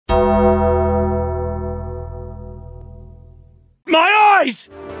boys!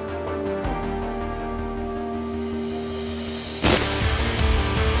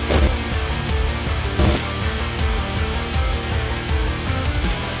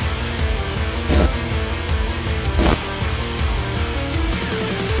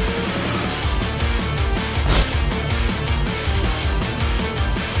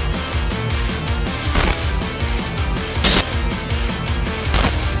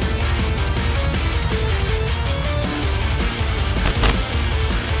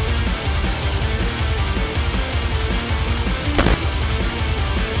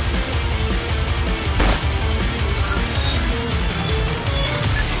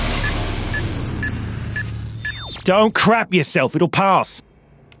 Don't crap yourself, it'll pass.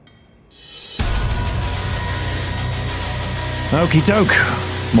 Okie doke.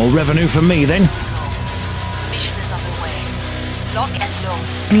 More revenue for me then. Mission is on the way. Lock and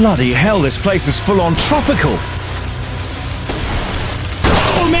load. Bloody hell, this place is full on tropical.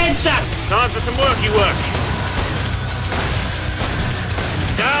 All men, sir! Time for some worky work.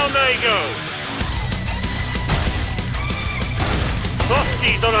 Down they go.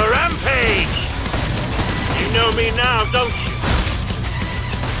 Frosty's on a rampage. You know me now, don't you?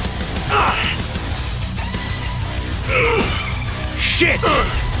 Shit!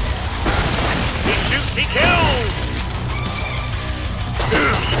 He shoots, he kills!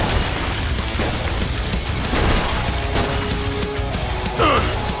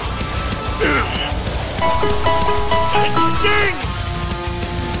 It stings!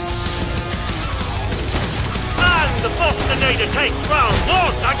 And the Bostinator takes round.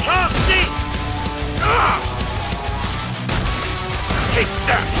 What? I can't see! Take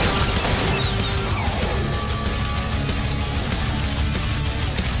that!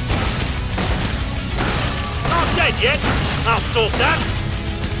 Not dead yet. I'll sort that.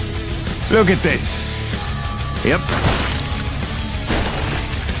 Look at this. Yep.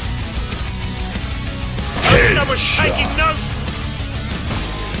 Oh, someone's taking notes.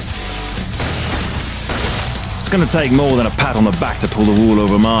 It's gonna take more than a pat on the back to pull the wool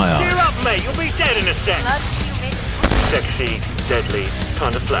over my Cheer eyes. up, mate. You'll be dead in a sec. Glad to see you made it. Sexy, deadly,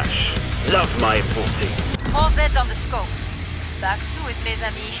 kind of flash. Love my importing. All Z's on the scope. Back to it, mes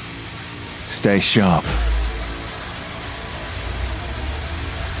amis. Stay sharp.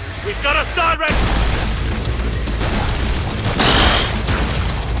 We've got a siren!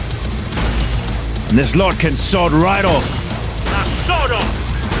 And this lot can sod right off. Now sod off!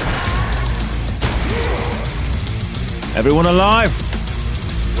 Everyone alive?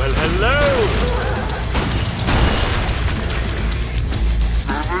 Well, hello!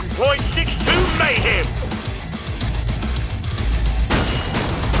 0.62 mayhem!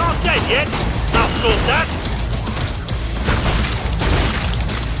 Not dead yet. I'll sort that.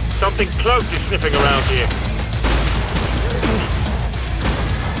 Something close is sniffing around here.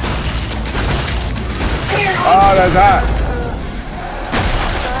 Oh, there's that.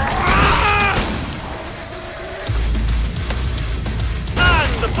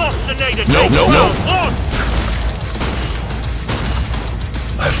 And the Bostinator No, takes no, no. round one.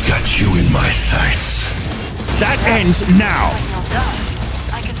 I've got you in my sights. That ends now. When you're done,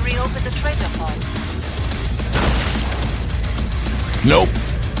 I can reopen the treasure pod. Nope.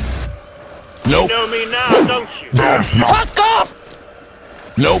 Nope. You know me now, don't you? Fuck off!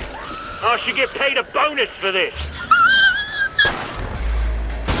 Nope. I should get paid a bonus for this.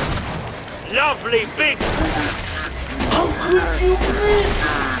 Lovely big.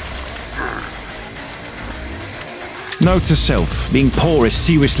 Note to self, being poor is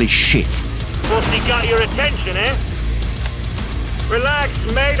seriously shit. What's he got your attention, eh? Relax,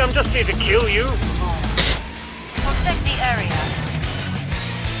 mate. I'm just here to kill you. Protect the area.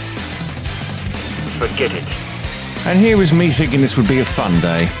 Forget it. And here was me thinking this would be a fun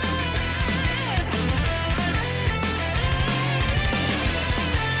day.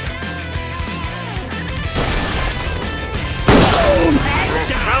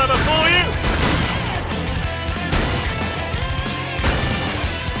 Caliber for you.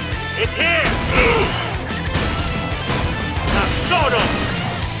 It's here. Now, sort of.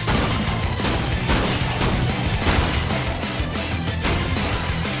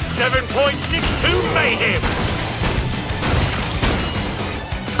 .62 mayhem.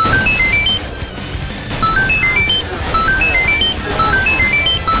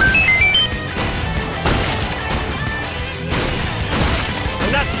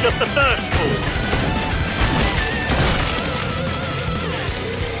 And that's just the first pull.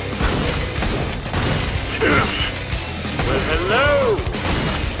 Well, hello.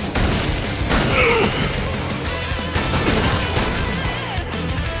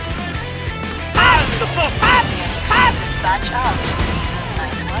 And the boss. Have this batch out.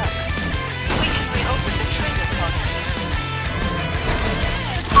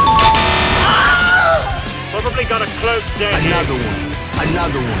 Probably got a cloak dead here. Another one.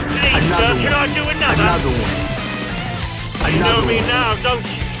 Another one. Please, Another sir, can one. I do another? Another one. You know Another me one. now, don't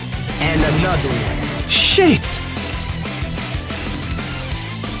you? And another one. Shit!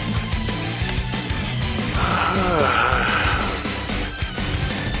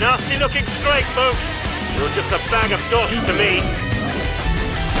 Nasty looking scrape, folks. You're just a bag of dosh to me.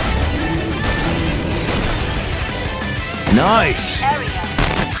 Nice! Area.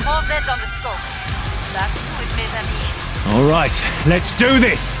 More Zeds on the scope. Back to it, mes amis. All right, let's do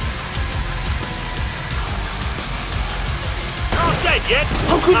this! Not dead yet.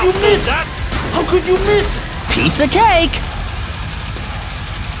 How could I'll you sort miss? that. How could you miss? Piece of cake!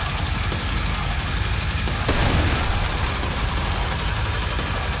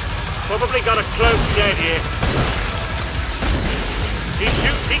 Probably got a cloak dead here. He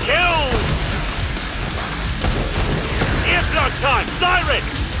shoots, he kills! Earplug time, siren!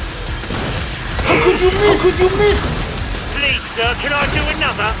 How could you miss? How could you miss? Please, sir, can I do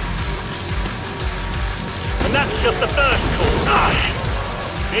another? And that's just the first call. Ah,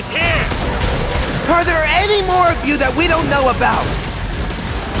 it's here! Are there any more of you that we don't know about?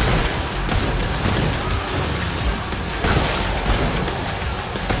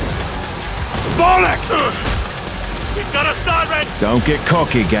 Bollocks! We've got a siren! Don't get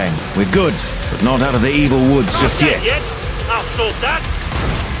cocky, gang. We're good, but not out of the evil woods Not just dead yet. I'll sort that.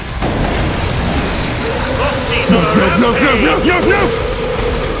 Foxy's on a rampage. no!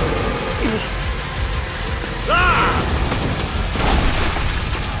 Ah!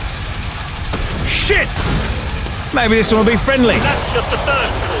 Shit! Maybe this one will be friendly. That's just the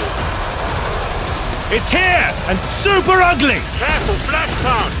first call. It's here, and super ugly! Careful, flash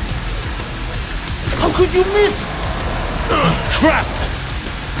pound. How could you miss? Crap!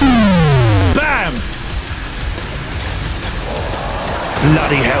 Bam!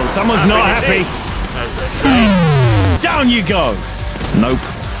 Bloody hell, someone's not happy. As they say. Down you go! Nope.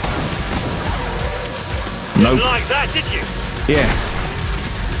 Nope. Like that, did you? Yeah.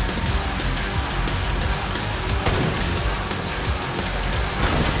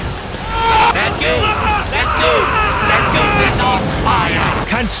 That dude is on fire.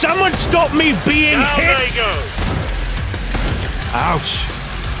 Can someone stop me being Now hit? they go. Ouch.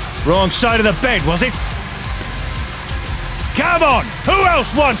 Wrong side of the bed, was it? Come on! Who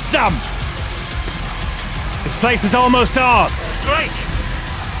else wants some? This place is almost ours. Great.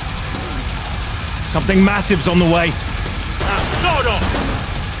 Something massive's on the way. Now, sort off.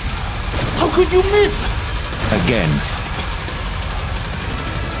 How could you miss? Again.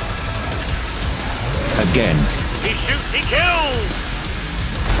 Again. He shoots, he kills.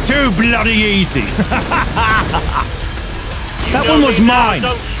 Too bloody easy. You That know one was me now, mine.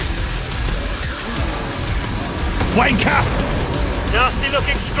 don't you? Wanker! Nasty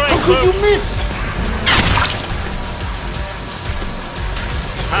looking straight. How could you miss?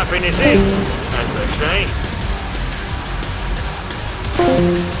 Happiness is, as they say.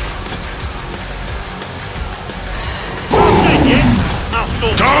 Not dead yet. I'll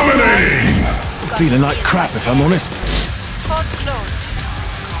sort Dominating! Feeling like crap, if I'm honest. Pod closed.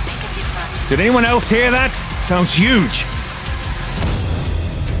 Can't make a difference. Did anyone else hear that? Sounds huge.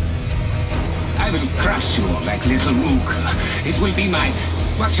 I will crush you like little Mook. It will be my,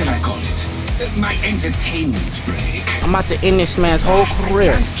 what shall I call it? My entertainment break. I'm about to end this man's whole career.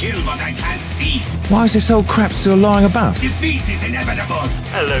 I can't kill what I can't see. Why is this old crap still lying about? Defeat is inevitable.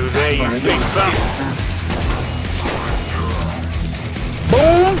 Hello there, you big buff.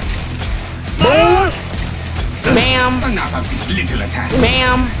 Boom. Boom. Bam. Enough of these little attacks.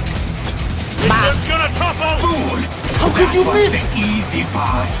 Bam. This one's gonna topple. Fools! How could you That miss? was the easy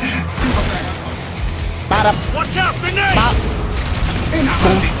part. Bada. Watch out, grenade! Bop. Enough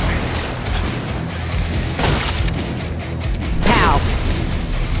of this. Pow.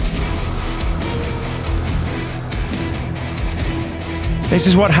 This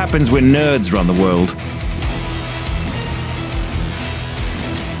is what happens when nerds run the world.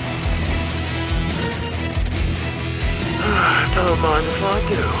 Don't mind if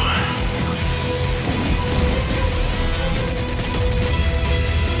I do.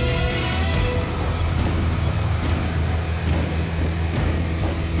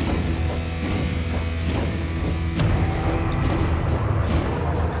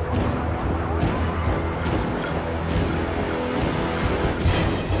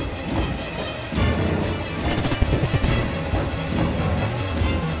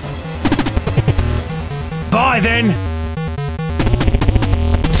 Bye then!